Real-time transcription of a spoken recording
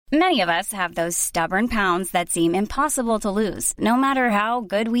Many of us have those stubborn pounds that seem impossible to lose, no matter how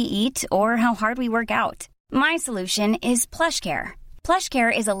good we eat or how hard we work out. My solution is PlushCare.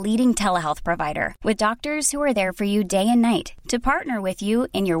 PlushCare is a leading telehealth provider with doctors who are there for you day and night to partner with you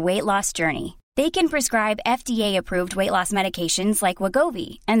in your weight loss journey. They can prescribe FDA-approved weight loss medications like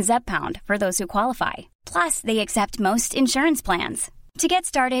Wegovy and Zepbound for those who qualify. Plus, they accept most insurance plans. To get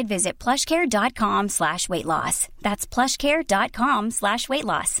started, visit plushcare.com/weightloss. That's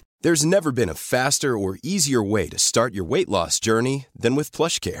plushcare.com/weightloss. There's never been a faster or easier way to start your weight loss journey than with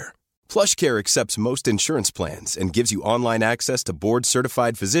PlushCare. PlushCare accepts most insurance plans and gives you online access to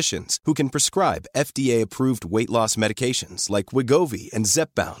board-certified physicians who can prescribe FDA-approved weight loss medications like Wegovy and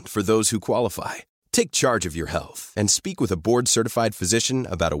Zepbound for those who qualify. Take charge of your health and speak with a board-certified physician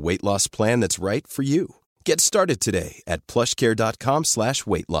about a weight loss plan that's right for you. Get started today at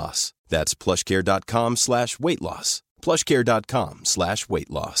plushcare.com/weightloss. That's plushcare.com/weightloss.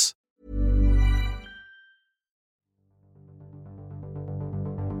 plushcare.com/weightloss.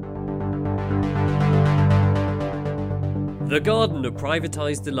 The Garden of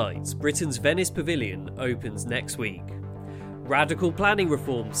Privatised Delights, Britain's Venice Pavilion, opens next week. Radical planning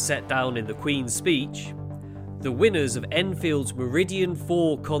reforms set down in the Queen's speech. The winners of Enfield's Meridian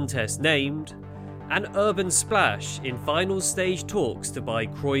 4 contest named. An urban splash in final stage talks to buy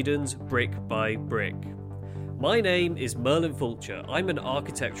Croydon's brick by brick. My name is Merlin Fulcher. I'm an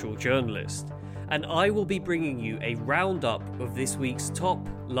architectural journalist, and I will be bringing you a roundup of this week's top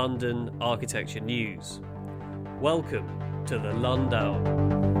London architecture news. Welcome to the Lundown.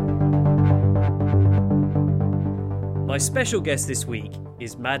 My special guest this week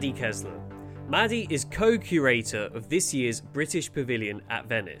is Maddie Kessler. Maddie is co-curator of this year's British Pavilion at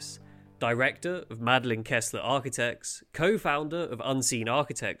Venice, director of Madeline Kessler Architects, co-founder of Unseen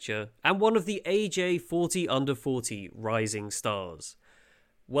Architecture, and one of the AJ 40 Under 40 rising stars.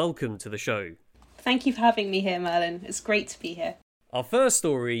 Welcome to the show. Thank you for having me here, Merlin. It's great to be here. Our first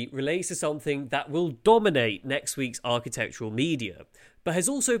story relates to something that will dominate next week's architectural media, but has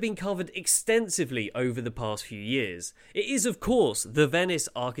also been covered extensively over the past few years. It is, of course, the Venice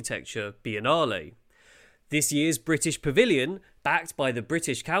Architecture Biennale. This year's British Pavilion, backed by the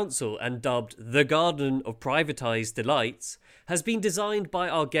British Council and dubbed the Garden of Privatised Delights, has been designed by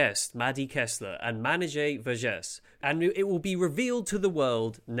our guest Maddie Kessler and Manojay Verghese, and it will be revealed to the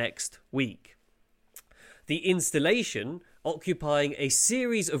world next week. The installation, occupying a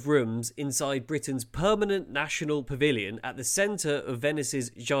series of rooms inside Britain's permanent national pavilion at the centre of Venice's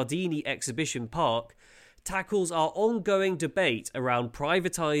Giardini Exhibition Park, tackles our ongoing debate around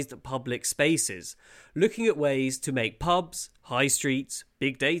privatised public spaces, looking at ways to make pubs, high streets,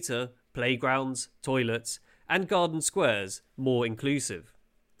 big data, playgrounds, toilets, and garden squares more inclusive.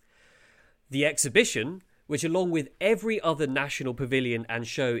 The exhibition, which along with every other national pavilion and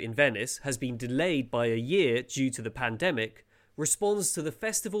show in Venice has been delayed by a year due to the pandemic, responds to the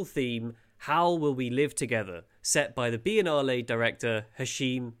festival theme How Will We Live Together, set by the Biennale director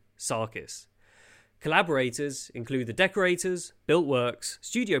Hashim Sarkis. Collaborators include The Decorators, Built Works,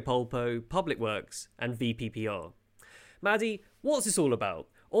 Studio Polpo, Public Works, and VPPR. Maddie, what's this all about?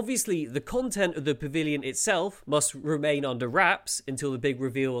 Obviously, the content of the pavilion itself must remain under wraps until the big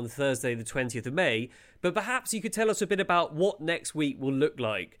reveal on Thursday, the 20th of May, but perhaps you could tell us a bit about what next week will look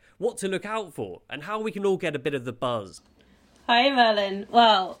like, what to look out for, and how we can all get a bit of the buzz. Hi, Merlin.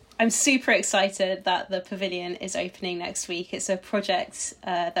 Well, I'm super excited that the pavilion is opening next week. It's a project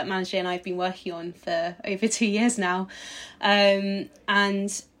that Manojay and I have been working on for over 2 years now. And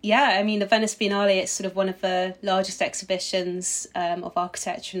yeah, I mean, the Venice Biennale, it's sort of one of the largest exhibitions of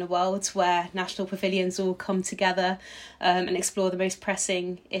architecture in the world, where national pavilions all come together and explore the most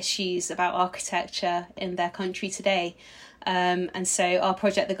pressing issues about architecture in their country today. And so our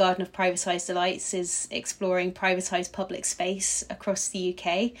project, The Garden of Privatised Delights, is exploring privatised public space across the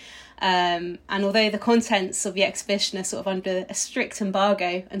UK. And although the contents of the exhibition are sort of under a strict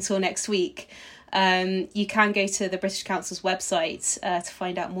embargo until next week, you can go to the British Council's website to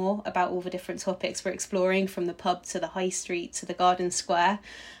find out more about all the different topics we're exploring, from the pub to the high street to the garden square.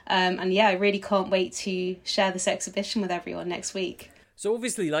 And yeah, I really can't wait to share this exhibition with everyone next week. So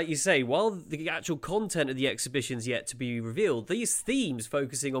obviously, like you say, while the actual content of the exhibition's yet to be revealed, these themes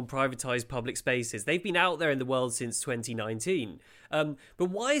focusing on privatised public spaces, they've been out there in the world since 2019. But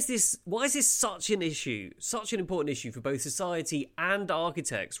why is this such an issue, such an important issue for both society and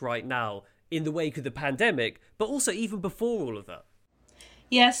architects right now in the wake of the pandemic, but also even before all of that?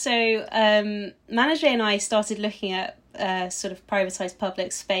 Yeah, so Manojay and I started looking at sort of privatised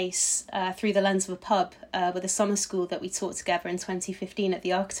public space through the lens of a pub with a summer school that we taught together in 2015 at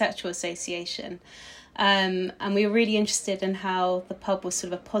the Architectural Association. And we were really interested in how the pub was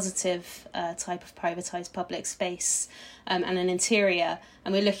sort of a positive type of privatised public space and an interior.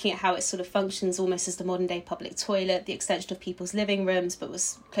 And we're looking at how it sort of functions almost as the modern day public toilet, the extension of people's living rooms, but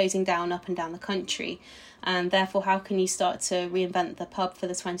was closing down up and down the country. And therefore, how can you start to reinvent the pub for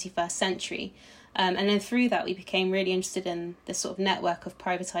the 21st century? And then through that, we became really interested in this sort of network of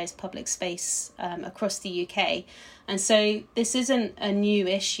privatised public space across the UK. And so this isn't a new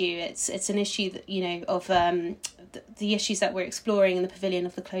issue. It's an issue that, you know, of the issues that we're exploring in the pavilion,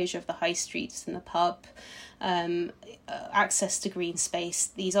 of the closure of the high streets and the pub, access to green space.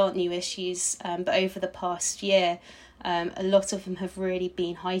 These aren't new issues, but over the past year, a lot of them have really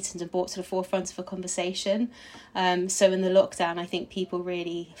been heightened and brought to the forefront of a conversation. So in the lockdown, I think people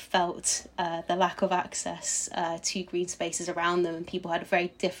really felt the lack of access to green spaces around them, and people had a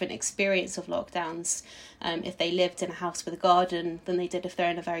very different experience of lockdowns if they lived in a house with a garden than they did if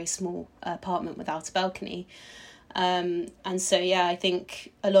they're in a very small apartment without a balcony. And so, yeah, I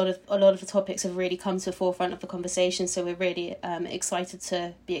think a lot of the topics have really come to the forefront of the conversation. So we're really excited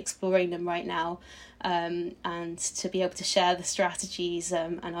to be exploring them right now, and to be able to share the strategies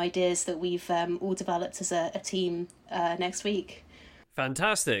and ideas that we've all developed as a team next week.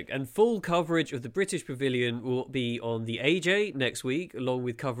 Fantastic. And full coverage of the British Pavilion will be on the AJ next week, along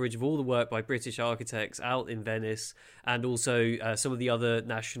with coverage of all the work by British architects out in Venice, and also some of the other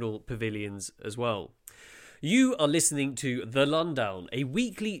national pavilions as well. You are listening to The Lundown, a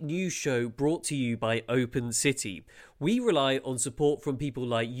weekly news show brought to you by Open City. We rely on support from people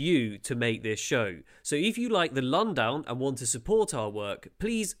like you to make this show. So if you like The Lundown and want to support our work,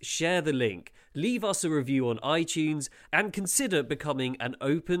 please share the link, leave us a review on iTunes, and consider becoming an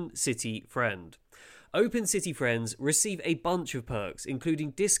Open City friend. Open City friends receive a bunch of perks, including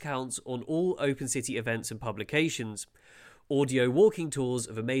discounts on all Open City events and publications, audio walking tours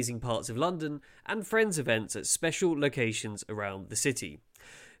of amazing parts of London, and friends events at special locations around the city.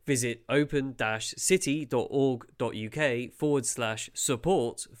 Visit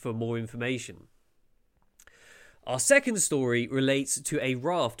open-city.org.uk/support for more information. Our second story relates to a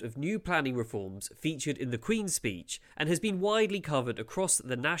raft of new planning reforms featured in the Queen's speech and has been widely covered across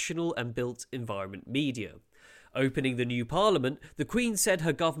the national and built environment media. Opening the new Parliament, the Queen said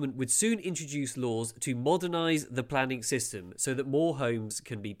her government would soon introduce laws to modernise the planning system so that more homes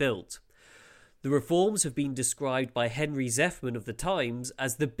can be built. The reforms have been described by Henry Zeffman of The Times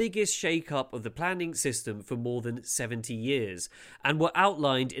as the biggest shake-up of the planning system for more than 70 years, and were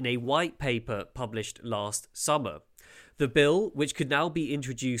outlined in a white paper published last summer. The bill, which could now be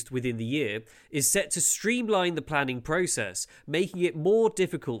introduced within the year, is set to streamline the planning process, making it more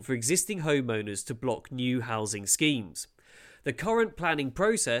difficult for existing homeowners to block new housing schemes. The current planning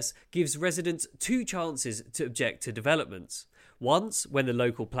process gives residents two chances to object to developments. Once when the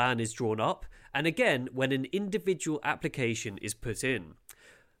local plan is drawn up, and again when an individual application is put in.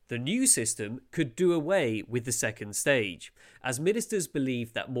 The new system could do away with the second stage, as ministers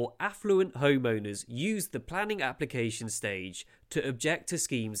believe that more affluent homeowners use the planning application stage to object to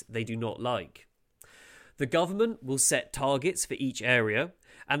schemes they do not like. The government will set targets for each area,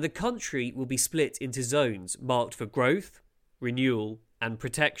 and the country will be split into zones marked for growth, renewal, and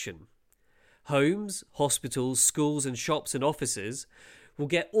protection. Homes, hospitals, schools, and shops and offices will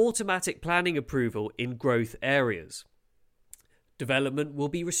get automatic planning approval in growth areas. Development will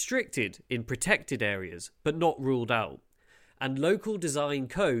be restricted in protected areas, but not ruled out, and local design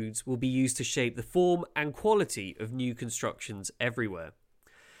codes will be used to shape the form and quality of new constructions everywhere.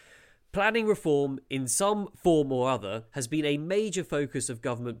 Planning reform, in some form or other, has been a major focus of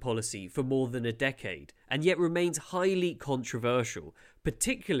government policy for more than a decade, and yet remains highly controversial,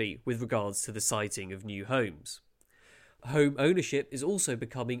 particularly with regards to the siting of new homes. Home ownership is also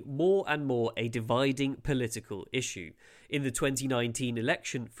becoming more and more a dividing political issue. In the 2019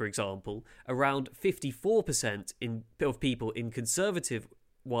 election, for example, around 54% of people in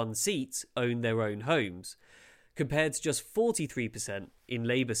Conservative-won seats own their own homes, compared to just 43% in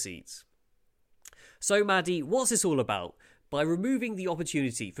Labour seats. So, Maddie, what's this all about? By removing the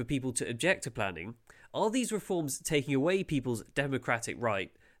opportunity for people to object to planning, are these reforms taking away people's democratic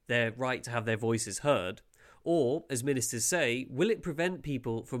right, their right to have their voices heard? Or, as ministers say, will it prevent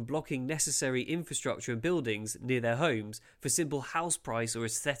people from blocking necessary infrastructure and buildings near their homes for simple house price or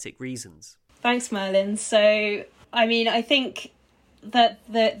aesthetic reasons? Thanks, Merlin. So, I think that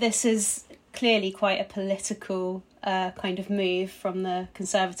this is clearly quite a political kind of move from the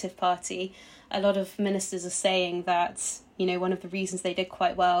Conservative Party. A lot of ministers are saying that, one of the reasons they did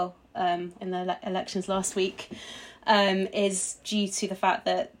quite well in the elections last week is due to the fact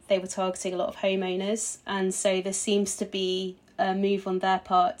that they were targeting a lot of homeowners, and so there seems to be a move on their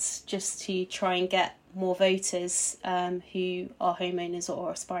part just to try and get more voters who are homeowners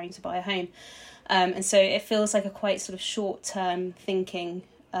or aspiring to buy a home. And so it feels like a quite sort of short-term thinking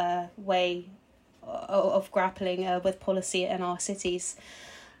way of grappling with policy in our cities.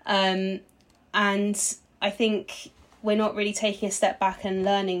 And I think we're not really taking a step back and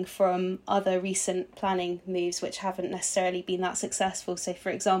learning from other recent planning moves which haven't necessarily been that successful. So,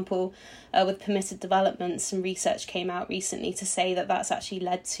 for example, with permitted development, some research came out recently to say that that's actually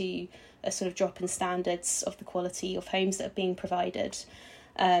led to a sort of drop in standards of the quality of homes that are being provided.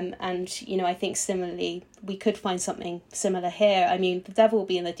 And, I think similarly, we could find something similar here. I mean, the devil will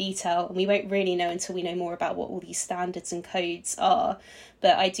be in the detail, and we won't really know until we know more about what all these standards and codes are.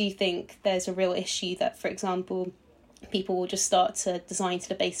 But I do think there's a real issue that, for example, people will just start to design to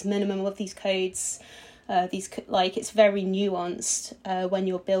the base minimum of these codes. It's very nuanced when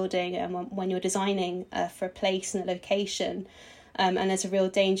you're building and when you're designing for a place and a location. And there's a real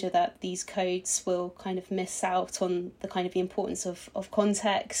danger that these codes will kind of miss out on the kind of the importance of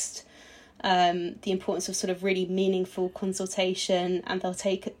context, the importance of sort of really meaningful consultation, and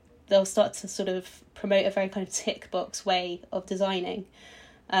they'll start to sort of promote a very kind of tick box way of designing.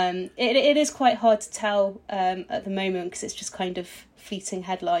 It is quite hard to tell at the moment because it's just kind of fleeting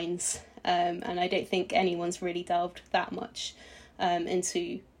headlines, and I don't think anyone's really delved that much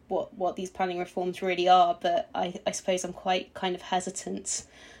into what these planning reforms really are. But I suppose I'm quite kind of hesitant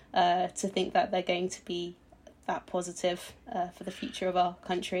to think that they're going to be that positive for the future of our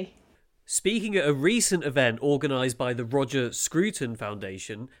country. Speaking at a recent event organised by the Roger Scruton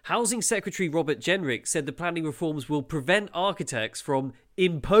Foundation, Housing Secretary Robert Jenrick said the planning reforms will prevent architects from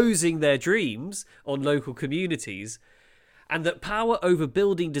imposing their dreams on local communities, and that power over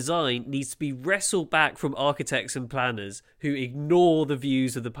building design needs to be wrestled back from architects and planners who ignore the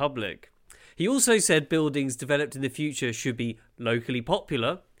views of the public. He also said buildings developed in the future should be locally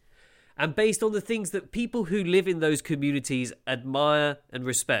popular and based on the things that people who live in those communities admire and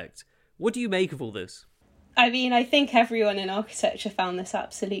respect. What do you make of all this? I mean, I think everyone in architecture found this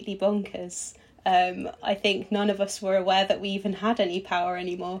absolutely bonkers. I think none of us were aware that we even had any power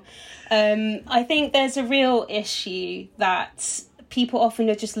anymore. I think there's a real issue that people often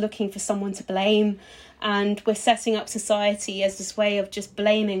are just looking for someone to blame, and we're setting up society as this way of just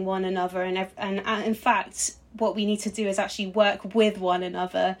blaming one another. And in fact, what we need to do is actually work with one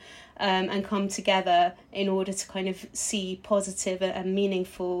another and come together in order to kind of see positive and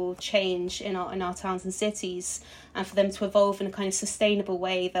meaningful change in our towns and cities, and for them to evolve in a kind of sustainable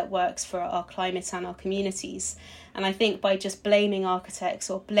way that works for our climate and our communities. And I think by just blaming architects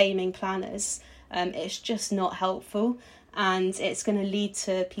or blaming planners, it's just not helpful, and it's going to lead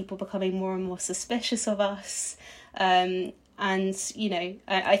to people becoming more and more suspicious of us. And,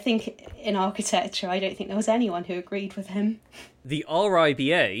 I think in architecture, I don't think there was anyone who agreed with him. The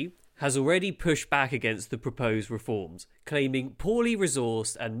RIBA has already pushed back against the proposed reforms, claiming poorly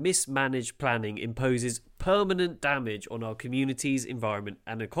resourced and mismanaged planning imposes permanent damage on our communities, environment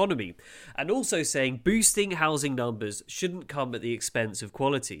and economy, and also saying boosting housing numbers shouldn't come at the expense of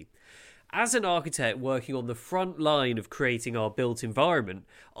quality. As an architect working on the front line of creating our built environment,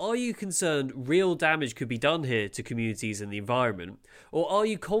 are you concerned real damage could be done here to communities and the environment? Or are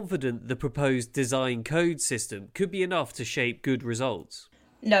you confident the proposed design code system could be enough to shape good results?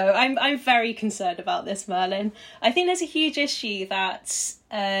 No, I'm very concerned about this, Merlin. I think there's a huge issue that,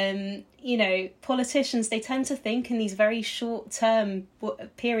 politicians, they tend to think in these very short-term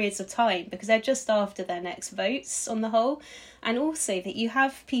periods of time because they're just after their next votes on the whole. And also that you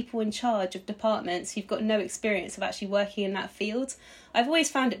have people in charge of departments who've got no experience of actually working in that field. I've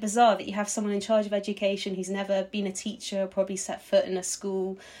always found it bizarre that you have someone in charge of education who's never been a teacher, probably set foot in a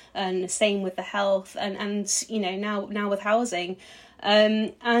school, and the same with the health and now with housing.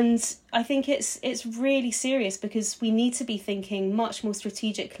 And I think it's really serious because we need to be thinking much more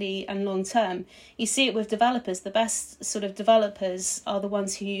strategically and long term. You see it with developers. The best sort of developers are the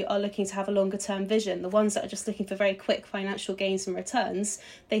ones who are looking to have a longer term vision. The ones that are just looking for very quick financial gains and returns,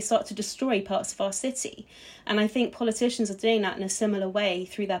 they start to destroy parts of our city. And I think politicians are doing that in a similar way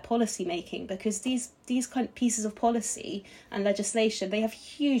through their policy making, because these kind of pieces of policy and legislation, they have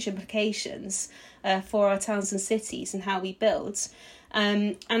huge implications for our towns and cities and how we build.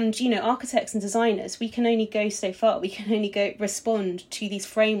 Architects and designers, we can only go so far. We can only respond to these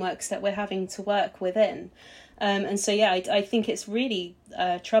frameworks that we're having to work within. I think it's really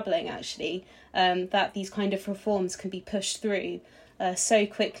troubling, actually, that these kind of reforms can be pushed through so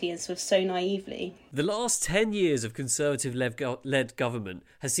quickly and sort of so naively. The last 10 years of Conservative-led government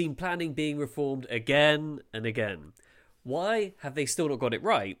has seen planning being reformed again and again. Why have they still not got it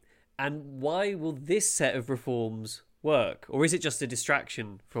right? And why will this set of reforms work, or is it just a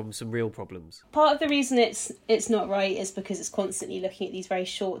distraction from some real problems? Part of the reason it's not right is because it's constantly looking at these very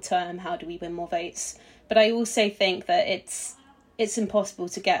short term, how do we win more votes? But I also think that it's impossible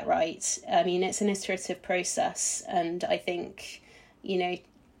to get right. I mean, it's an iterative process, and I think, you know,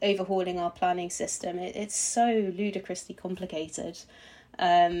 overhauling our planning system, it's so ludicrously complicated,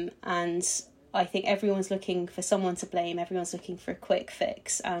 and I think everyone's looking for someone to blame, everyone's looking for a quick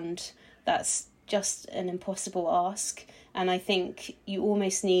fix, and that's just an impossible ask. And I think you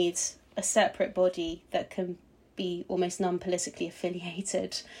almost need a separate body that can be almost non-politically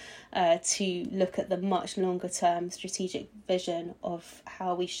affiliated to look at the much longer term strategic vision of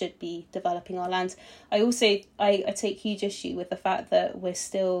how we should be developing our land. I take huge issue with the fact that we're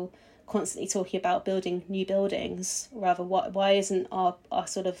still constantly talking about building new buildings. Rather, why isn't our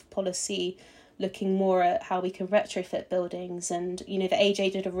sort of policy looking more at how we can retrofit buildings? And, you know, the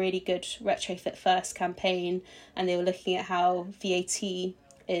AJ did a really good retrofit first campaign, and they were looking at how VAT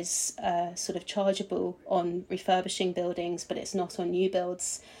is sort of chargeable on refurbishing buildings, but it's not on new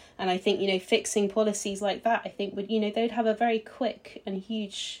builds. And I think, you know, fixing policies like that, I think would, you know, they'd have a very quick and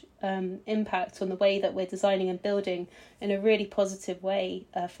huge impact on the way that we're designing and building in a really positive way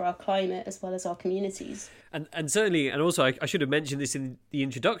for our climate as well as our communities. And certainly, and also I should have mentioned this in the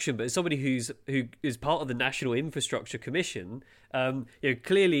introduction, but as somebody who is part of the National Infrastructure Commission, you know,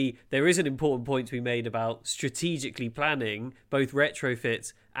 clearly there is an important point to be made about strategically planning both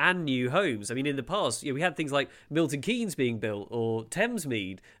retrofits and new homes. I mean, in the past, you know, we had things like Milton Keynes being built, or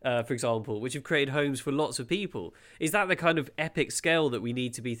Thamesmead, for example, which have created homes for lots of people. Is that the kind of epic scale that we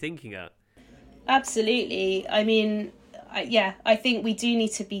need to be thinking at? Absolutely. I mean, I think we do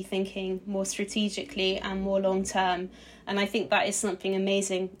need to be thinking more strategically and more long term. And I think that is something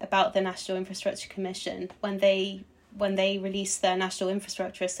amazing about the National Infrastructure Commission. When they released their National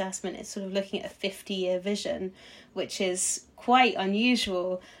Infrastructure Assessment, it's sort of looking at a 50-year vision, which is quite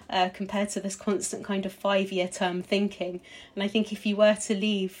unusual compared to this constant kind of 5-year term thinking. And I think if you were to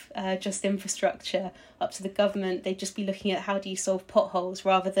leave just infrastructure up to the government, they'd just be looking at how do you solve potholes,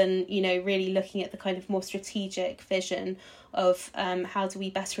 rather than, you know, really looking at the kind of more strategic vision of how do we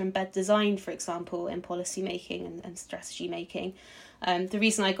better embed design, for example, in policy making and strategy making. The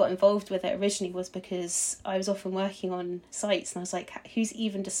reason I got involved with it originally was because I was often working on sites, and I was like, who's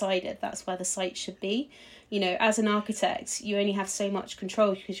even decided that's where the site should be? You know, as an architect, you only have so much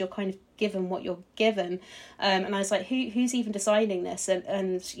control because you're kind of given what you're given. And I was like, who's even deciding this?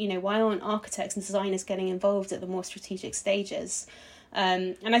 And you know, why aren't architects and designers getting involved at the more strategic stages?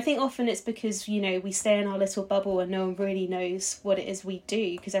 And I think often it's because, you know, we stay in our little bubble and no one really knows what it is we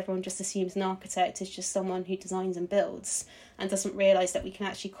do, because everyone just assumes an architect is just someone who designs and builds and doesn't realise that we can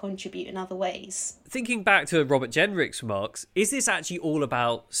actually contribute in other ways. Thinking back to Robert Jenrick's remarks, is this actually all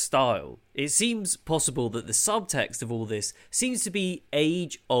about style? It seems possible that the subtext of all this seems to be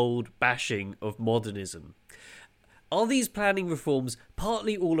age-old bashing of modernism. Are these planning reforms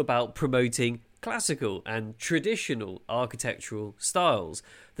partly all about promoting classical and traditional architectural styles,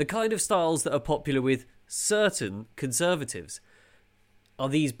 the kind of styles that are popular with certain conservatives? Are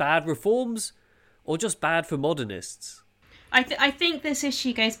these bad reforms, or just bad for modernists? I think this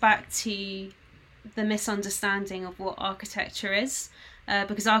issue goes back to the misunderstanding of what architecture is,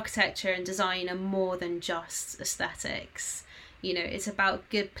 because architecture and design are more than just aesthetics. You know, it's about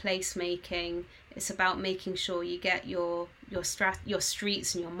good placemaking. It's about making sure you get your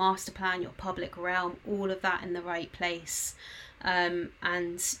streets and your master plan, your public realm, all of that in the right place. And,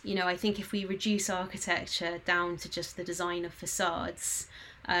 you know, I think if we reduce architecture down to just the design of facades,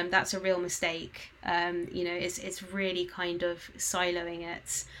 that's a real mistake. You know, it's really kind of siloing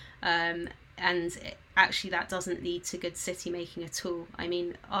it. And actually that doesn't lead to good city making at all. I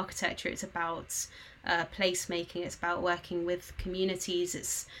mean, architecture, it's about placemaking, it's about working with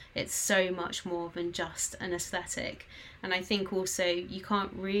communities, it's so much more than just an aesthetic. And I think also you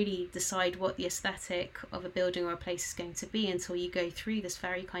can't really decide what the aesthetic of a building or a place is going to be until you go through this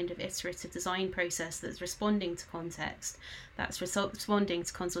very kind of iterative design process that's responding to context, that's responding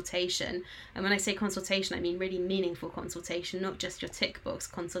to consultation. And when I say consultation, I mean really meaningful consultation, not just your tick box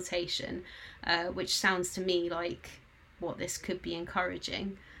consultation, which sounds to me like what this could be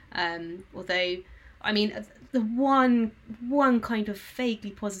encouraging. Although, I mean, the one kind of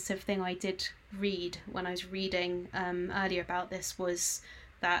vaguely positive thing I did read when I was reading earlier about this was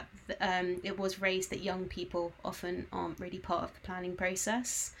that it was raised that young people often aren't really part of the planning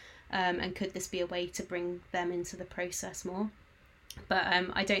process, and could this be a way to bring them into the process more? But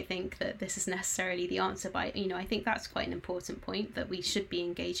I don't think that this is necessarily the answer. But, I think that's quite an important point, that we should be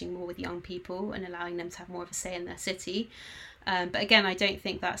engaging more with young people and allowing them to have more of a say in their city. But again, I don't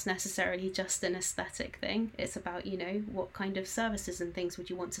think that's necessarily just an aesthetic thing. It's about, what kind of services and things would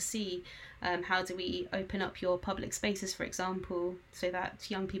you want to see? How do we open up your public spaces, for example, so that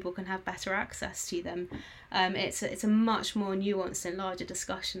young people can have better access to them? It's a much more nuanced and larger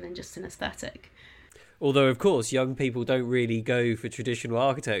discussion than just an aesthetic. Although, of course, young people don't really go for traditional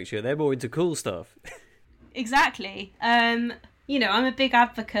architecture. They're more into cool stuff. Exactly. I'm a big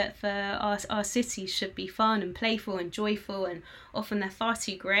advocate for our cities should be fun and playful and joyful, and often they're far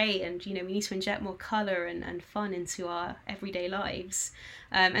too grey, and we need to inject more colour and fun into our everyday lives.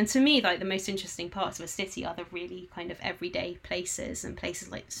 And to me, like, the most interesting parts of a city are the really kind of everyday places, and places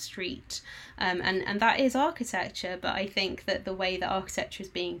like the street. And that is architecture, but I think that the way that architecture is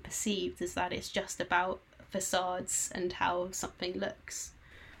being perceived is that it's just about facades and how something looks.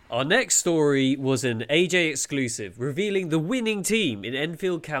 Our next story was an AJ exclusive, revealing the winning team in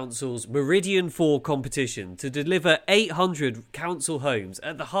Enfield Council's Meridian 4 competition to deliver 800 council homes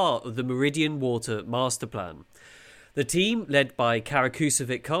at the heart of the Meridian Water Master Plan. The team, led by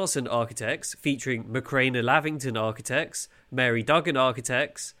Karakusovic Carson Architects, featuring McCrainer Lavington Architects, Mary Duggan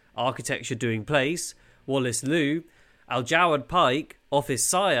Architects, Architecture Doing Place, Wallace Liu, Al Jawad Pike, Office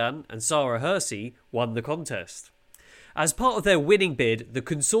Cyan and Sarah Hersey, won the contest. As part of their winning bid, the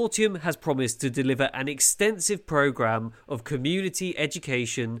consortium has promised to deliver an extensive programme of community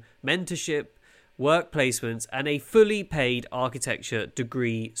education, mentorship, work placements and a fully paid architecture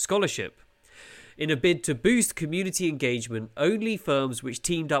degree scholarship. In a bid to boost community engagement, only firms which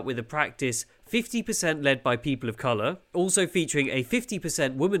teamed up with a practice 50% led by people of colour, also featuring a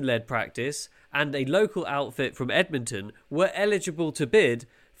 50% woman-led practice, and a local outfit from Edmonton were eligible to bid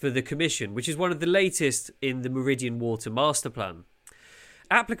for the commission, which is one of the latest in the Meridian Water Master Plan.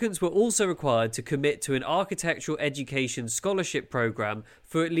 Applicants were also required to commit to an architectural education scholarship programme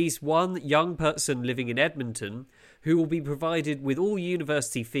for at least one young person living in Edmonton, who will be provided with all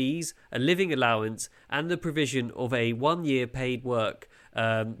university fees, a living allowance and the provision of a 1-year paid work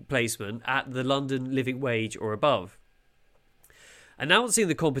placement at the London living wage or above. Announcing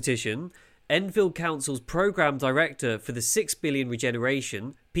the competition, Enfield Council's Programme Director for the 6 Billion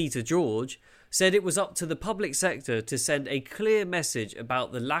Regeneration, Peter George, said it was up to the public sector to send a clear message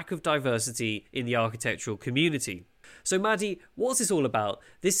about the lack of diversity in the architectural community. So Maddie, what's this all about?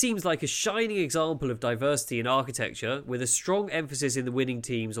 This seems like a shining example of diversity in architecture, with a strong emphasis in the winning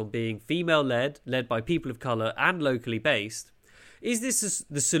teams on being female-led, led by people of colour and locally based. Is this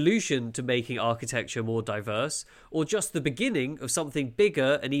the solution to making architecture more diverse, or just the beginning of something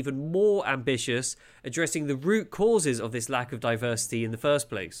bigger and even more ambitious, addressing the root causes of this lack of diversity in the first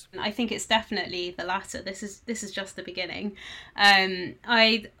place? I think it's definitely the latter. This is just the beginning.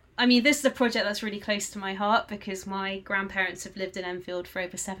 This is a project that's really close to my heart because my grandparents have lived in Enfield for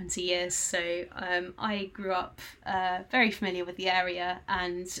over 70 years. So I grew up very familiar with the area,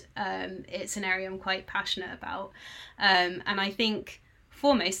 and it's an area I'm quite passionate about. And I think,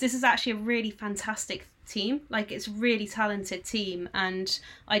 foremost, this is actually a really fantastic team. Like, it's a really talented team, and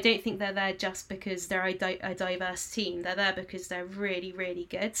I don't think they're there just because they're a diverse team. They're there because they're really, really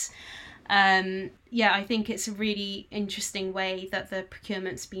good. I think it's a really interesting way that the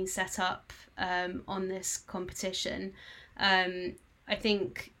procurement's been set up on this competition. I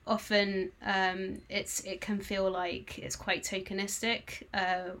think often it can feel like it's quite tokenistic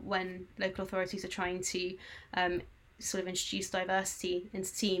when local authorities are trying to sort of introduce diversity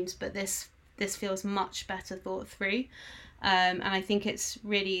into teams, but this feels much better thought through. And I think it's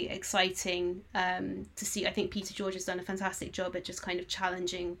really exciting to see. I think Peter George has done a fantastic job at just kind of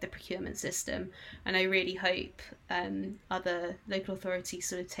challenging the procurement system. And I really hope other local authorities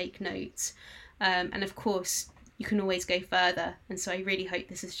sort of take note. And of course, you can always go further. And so I really hope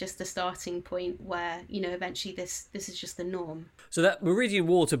this is just the starting point where, eventually this is just the norm. So that Meridian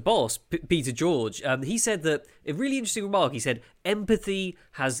Water boss, Peter George, he said that, a really interesting remark, he said, empathy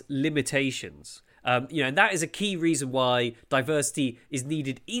has limitations. And that is a key reason why diversity is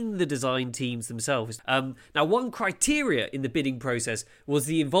needed in the design teams themselves. Now, one criteria in the bidding process was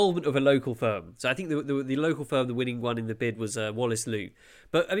the involvement of a local firm. So I think the local firm, the winning one in the bid, was Wallace Liu.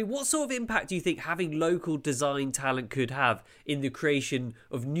 But, what sort of impact do you think having local design talent could have in the creation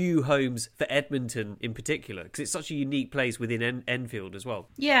of new homes for Edmonton in particular? Because it's such a unique place within Enfield as well.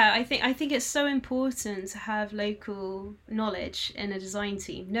 Yeah, I think it's so important to have local knowledge in a design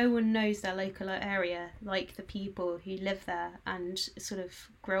team. No one knows their local area like the people who live there and sort of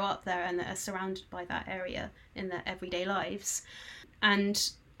grow up there and are surrounded by that area in their everyday lives. And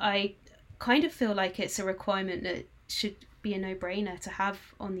I kind of feel like it's a requirement that should be a no-brainer to have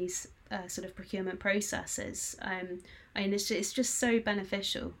on these sort of procurement processes. And it's just so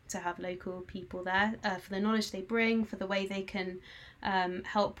beneficial to have local people there for the knowledge they bring, for the way they can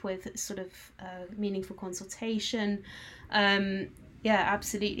help with sort of meaningful consultation. Yeah,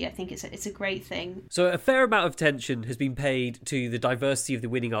 absolutely. I think it's a great thing. So a fair amount of attention has been paid to the diversity of the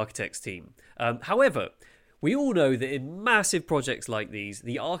winning architects team. However, we all know that in massive projects like these,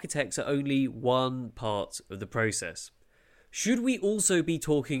 the architects are only one part of the process. Should we also be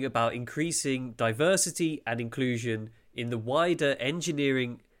talking about increasing diversity and inclusion in the wider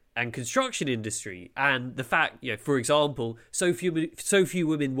engineering and construction industry, and the fact, for example, so few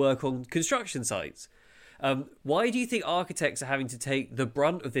women work on construction sites? Why do you think architects are having to take the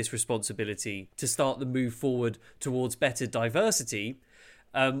brunt of this responsibility to start the move forward towards better diversity?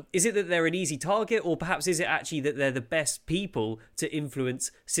 Is it that they're an easy target, or perhaps is it actually that they're the best people to influence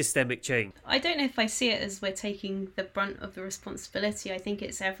systemic change? I don't know if I see it as we're taking the brunt of the responsibility. I think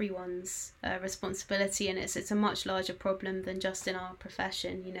it's everyone's responsibility, and it's a much larger problem than just in our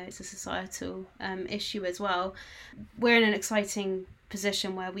profession. It's a societal issue as well. We're in an exciting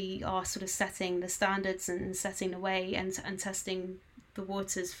position where we are sort of setting the standards and setting the way and testing the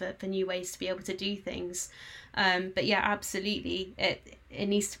waters for new ways to be able to do things. But yeah, absolutely, it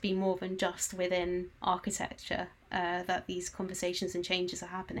needs to be more than just within architecture that these conversations and changes are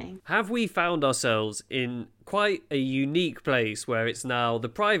happening. Have we found ourselves in quite a unique place where it's now the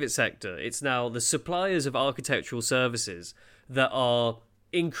private sector, it's now the suppliers of architectural services that are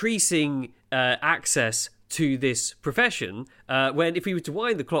increasing access to this profession, when if we were to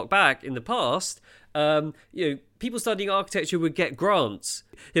wind the clock back in the past, people studying architecture would get grants.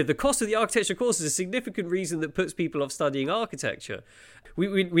 The cost of the architecture course is a significant reason that puts people off studying architecture.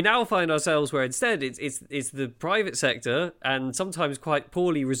 We now find ourselves where instead it's the private sector, and sometimes quite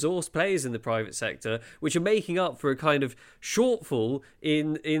poorly resourced players in the private sector, which are making up for a kind of shortfall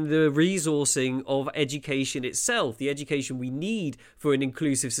in the resourcing of education itself, the education we need for an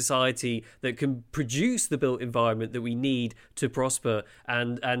inclusive society that can produce the built environment that we need to prosper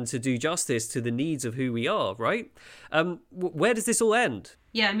and to do justice to the needs of who we are, right? Where does this all end?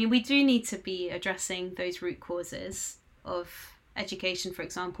 Yeah, I mean, we do need to be addressing those root causes of education, for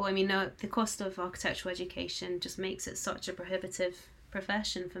example. I mean, the cost of architectural education just makes it such a prohibitive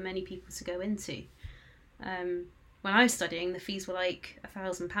profession for many people to go into. When I was studying, the fees were like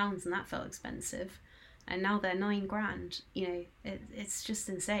 £1,000, and that felt expensive. And now they're $9,000. It's just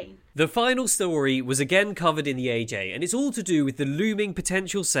insane. The final story was again covered in the AJ, and it's all to do with the looming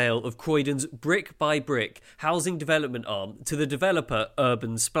potential sale of Croydon's Brick by Brick housing development arm to the developer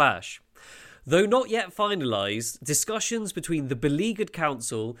Urban Splash. Though not yet finalised, discussions between the beleaguered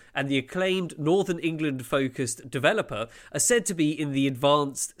council and the acclaimed Northern England-focused developer are said to be in the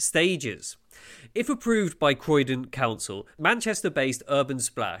advanced stages. If approved by Croydon Council, Manchester-based Urban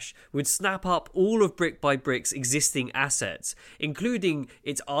Splash would snap up all of Brick by Brick's existing assets, including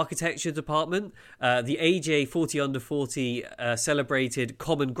its architecture department, the AJ 40 Under 40 celebrated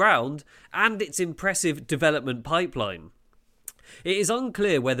Common Ground, and its impressive development pipeline. It is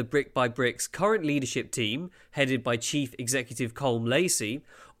unclear whether Brick by Brick's current leadership team, headed by Chief Executive Colm Lacey,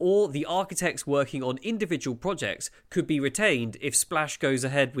 or the architects working on individual projects could be retained if Splash goes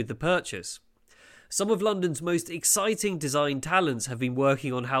ahead with the purchase. Some of London's most exciting design talents have been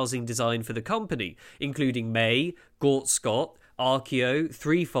working on housing design for the company, including May, Gort Scott, Archeo,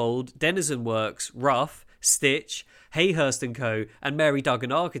 Threefold, Denizen Works, Rough, Stitch, Hayhurst & Co, and Mary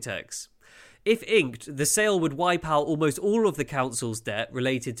Duggan Architects. If inked, the sale would wipe out almost all of the council's debt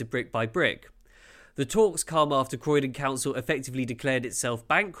related to Brick by Brick. The talks come after Croydon Council effectively declared itself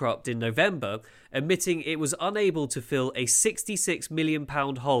bankrupt in November, admitting it was unable to fill a £66 million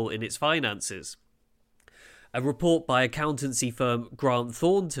hole in its finances. A report by accountancy firm Grant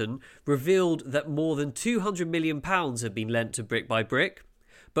Thornton revealed that more than £200 million had been lent to Brick by Brick,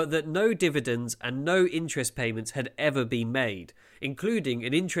 but that no dividends and no interest payments had ever been made, including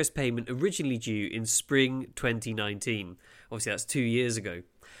an interest payment originally due in spring 2019. Obviously, that's 2 years ago.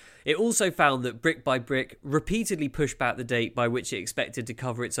 It also found that Brick by Brick repeatedly pushed back the date by which it expected to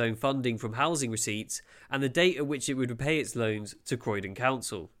cover its own funding from housing receipts and the date at which it would repay its loans to Croydon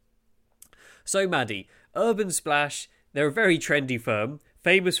Council. So, Maddie, Urban Splash, they're a very trendy firm,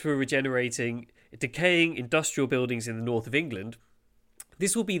 famous for regenerating decaying industrial buildings in the north of England.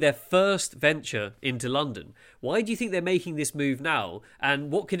 This will be their first venture into London. Why do you think they're making this move now,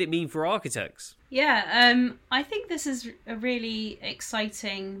 and what could it mean for architects? Yeah, I think this is a really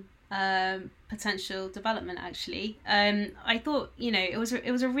exciting potential development, actually. I thought, it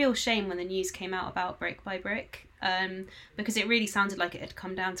was a real shame when the news came out about Brick by Brick, because it really sounded like it had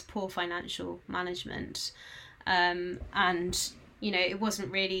come down to poor financial management. And, it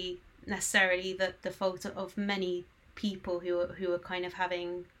wasn't really necessarily the fault of many people who are kind of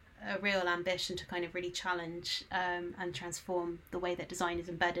having a real ambition to kind of really challenge and transform the way that design is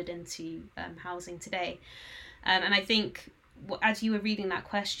embedded into housing today. And I think as you were reading that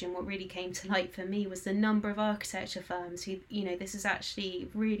question, what really came to light for me was the number of architecture firms who, this is actually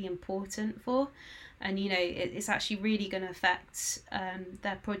really important for, and, it's actually really going to affect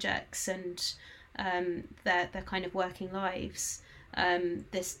their projects and their kind of working lives.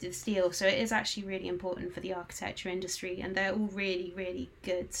 This deal, so it is actually really important for the architecture industry, and they're all really, really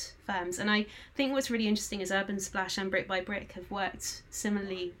good firms. And I think what's really interesting is Urban Splash and Brick by Brick have worked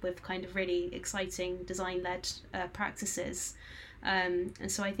similarly with kind of really exciting design-led practices,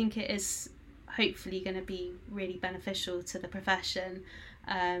 and so I think it is hopefully going to be really beneficial to the profession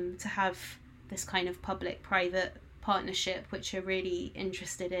to have this kind of public-private partnership which are really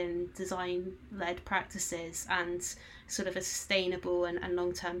interested in design-led practices and sort of a sustainable and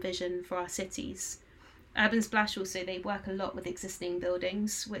long-term vision for our cities. Urban Splash also, they work a lot with existing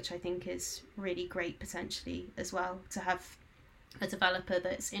buildings, which I think is really great potentially as well, to have a developer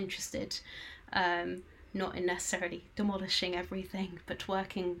that's interested not in necessarily demolishing everything, but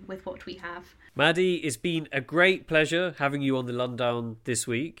working with what we have. Maddie, it's been a great pleasure having you on the Lundown this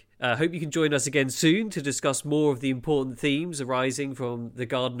week. I hope you can join us again soon to discuss more of the important themes arising from the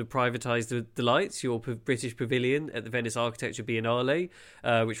Garden of Privatised Delights, your British pavilion at the Venice Architecture Biennale,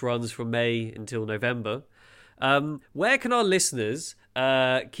 which runs from May until November. Where can our listeners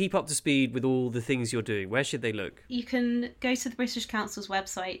keep up to speed with all the things you're doing? Where should they look? You can go to the British Council's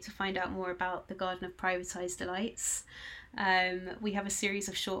website to find out more about the Garden of Privatised Delights. We have a series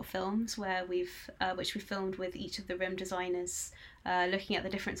of short films where which we filmed with each of the RIM designers, looking at the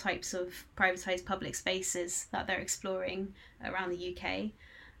different types of privatised public spaces that they're exploring around the UK.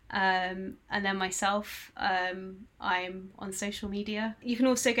 And then myself, I'm on social media. You can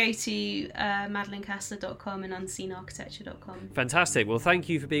also go to madeleinekastler.com and unseenarchitecture.com. Fantastic. Well, thank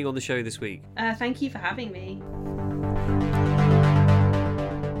you for being on the show this week. Thank you for having me.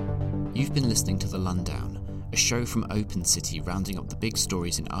 You've been listening to The Lundown, a show from Open City rounding up the big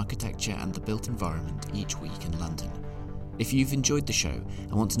stories in architecture and the built environment each week in London. If you've enjoyed the show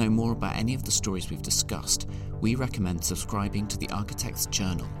and want to know more about any of the stories we've discussed, we recommend subscribing to The Architect's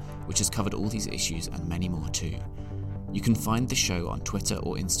Journal, which has covered all these issues and many more too. You can find the show on Twitter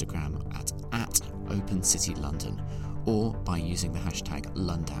or Instagram at Open City London, or by using the hashtag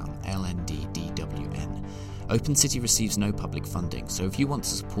Lundown, LNDDWN. Open City receives no public funding, so if you want to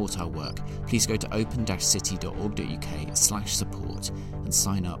support our work, please go to open-city.org.uk/support and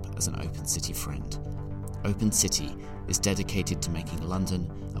sign up as an Open City friend. Open City is dedicated to making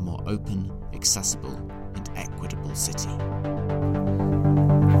London a more open, accessible and equitable city.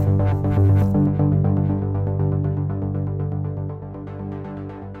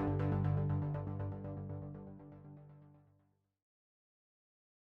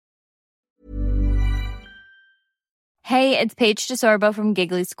 Hey, it's Paige DeSorbo from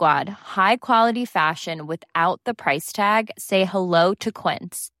Giggly Squad. High quality fashion without the price tag. Say hello to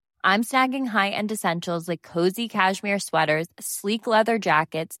Quince. I'm snagging high-end essentials like cozy cashmere sweaters, sleek leather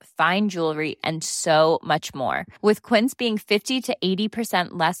jackets, fine jewelry, and so much more. With Quince being 50 to 80%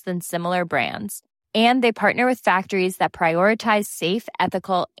 less than similar brands. And they partner with factories that prioritize safe,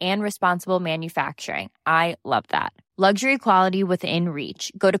 ethical, and responsible manufacturing. I love that. Luxury quality within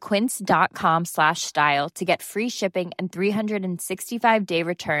reach. Go to quince.com/style to get free shipping and 365-day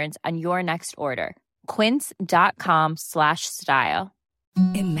returns on your next order. Quince.com/style.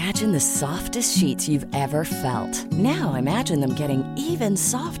 Imagine the softest sheets you've ever felt. Now imagine them getting even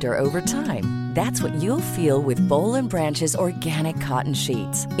softer over time. That's what you'll feel with Boll & Branch's organic cotton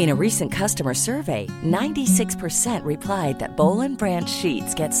sheets. In a recent customer survey, 96% replied that Boll & Branch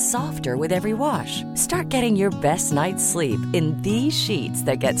sheets get softer with every wash. Start getting your best night's sleep in these sheets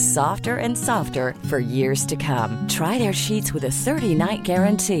that get softer and softer for years to come. Try their sheets with a 30-night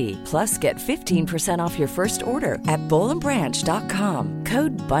guarantee. Plus, get 15% off your first order at bollandbranch.com.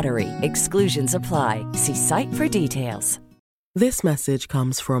 Code BUTTERY. Exclusions apply. See site for details. This message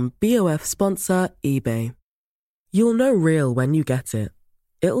comes from BOF sponsor eBay. You'll know real when you get it.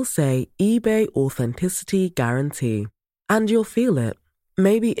 It'll say eBay Authenticity Guarantee. And you'll feel it.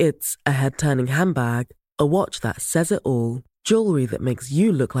 Maybe it's a head-turning handbag, a watch that says it all, jewelry that makes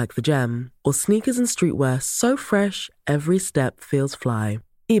you look like the gem, or sneakers and streetwear so fresh every step feels fly.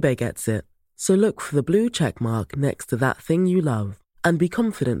 eBay gets it. So look for the blue check mark next to that thing you love. And be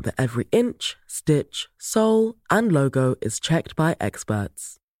confident that every inch, stitch, sole, and logo is checked by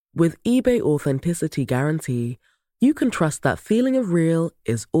experts. With eBay Authenticity Guarantee, you can trust that feeling of real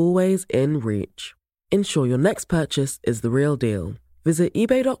is always in reach. Ensure your next purchase is the real deal. Visit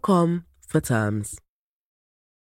ebay.com for terms.